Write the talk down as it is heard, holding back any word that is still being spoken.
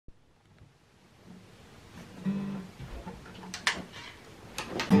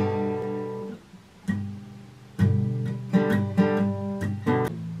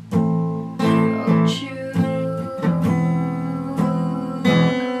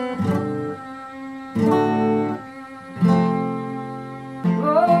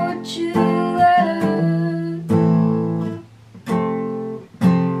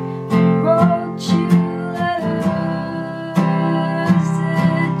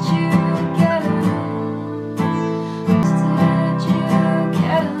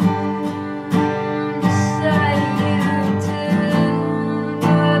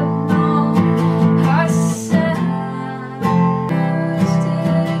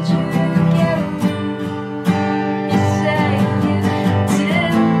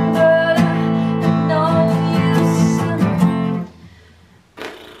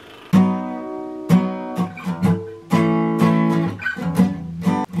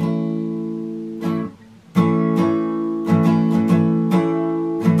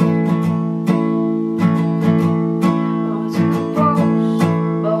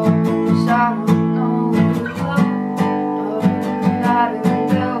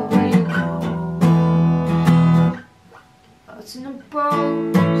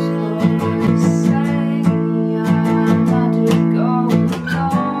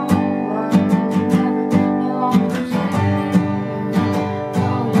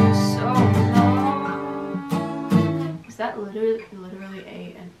literally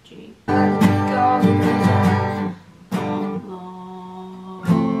A and G.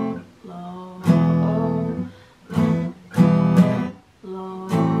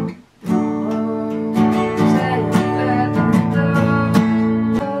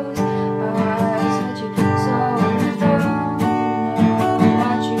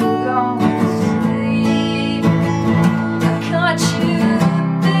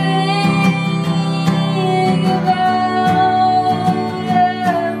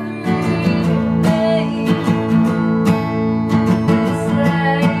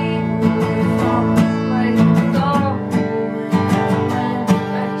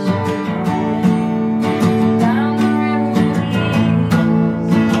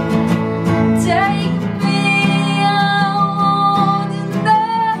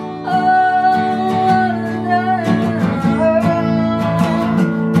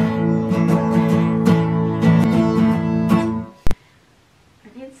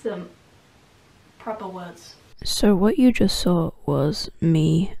 Some proper words. So what you just saw was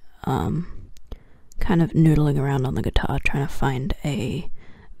me kind of noodling around on the guitar trying to find a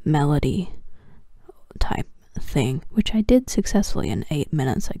melody type thing, which I did successfully in 8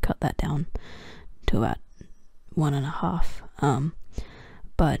 minutes. I cut that down to about 1.5.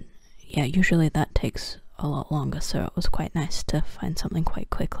 But yeah, usually that takes a lot longer, so it was quite nice to find something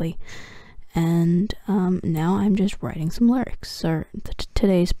quite quickly. And now I'm just writing some lyrics. So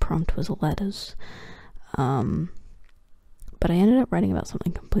today's prompt was letters, but I ended up writing about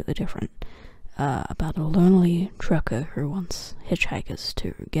something completely different, about a lonely trucker who wants hitchhikers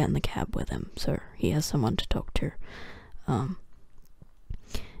to get in the cab with him, so he has someone to talk to.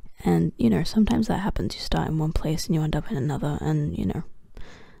 And you know, sometimes that happens. You start in one place and you end up in another, and you know,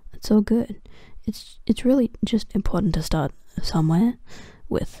 it's all good. It's really just important to start somewhere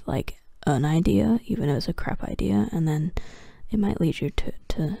with like an idea, even if it's a crap idea, and then it might lead you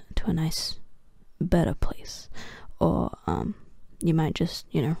to a nice, better place. Or you might just,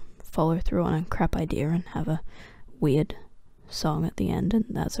 you know, follow through on a crap idea and have a weird song at the end, and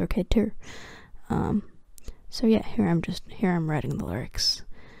that's okay too. So yeah, here I'm writing the lyrics.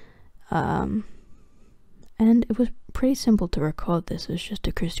 And it was pretty simple to record this. It was just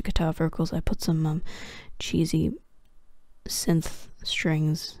acoustic guitar vocals. I put some cheesy synth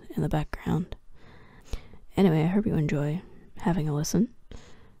strings in the background. Anyway, I hope you enjoy having a listen.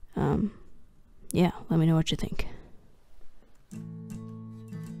 Yeah, let me know what you think.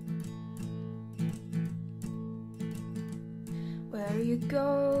 Where are you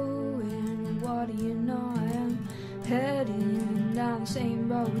going? What do you know? I am heading down the same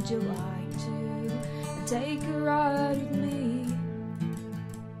road. Would you like to take a ride with me?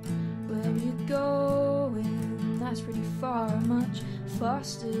 Where are you going? That's pretty far, much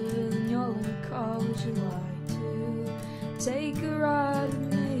faster than your little car. Would you like to take a ride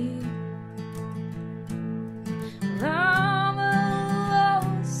with me? Well, I'm a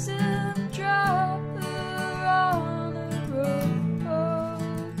lonesome driver on the road.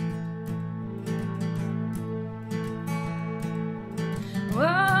 Well,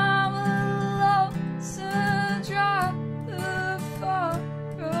 I'm a lonesome driver far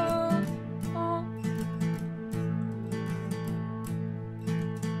home.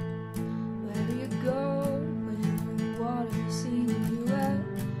 Where do you go? What have you seen? Have you ever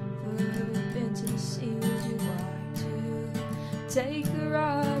been to the sea? Would you like to take a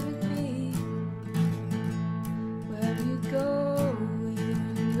ride with me? Where are you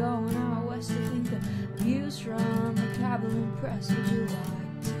going? Going out west. I think the views from the Cabinet Press. Would you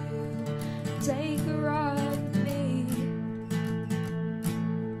like to take a ride with me?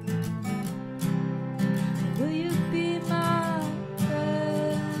 Will you be my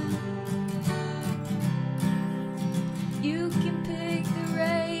friend? You can pick the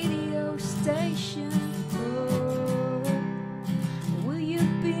radio station. Oh, will you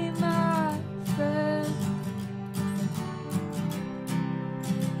be my friend?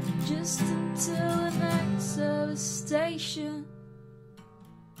 Just until the next service station.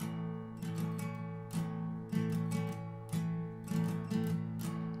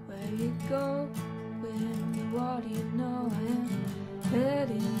 Where you go, what do you know? I am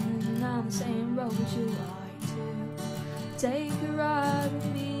heading down the same road. Would you like to take a ride with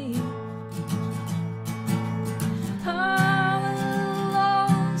me?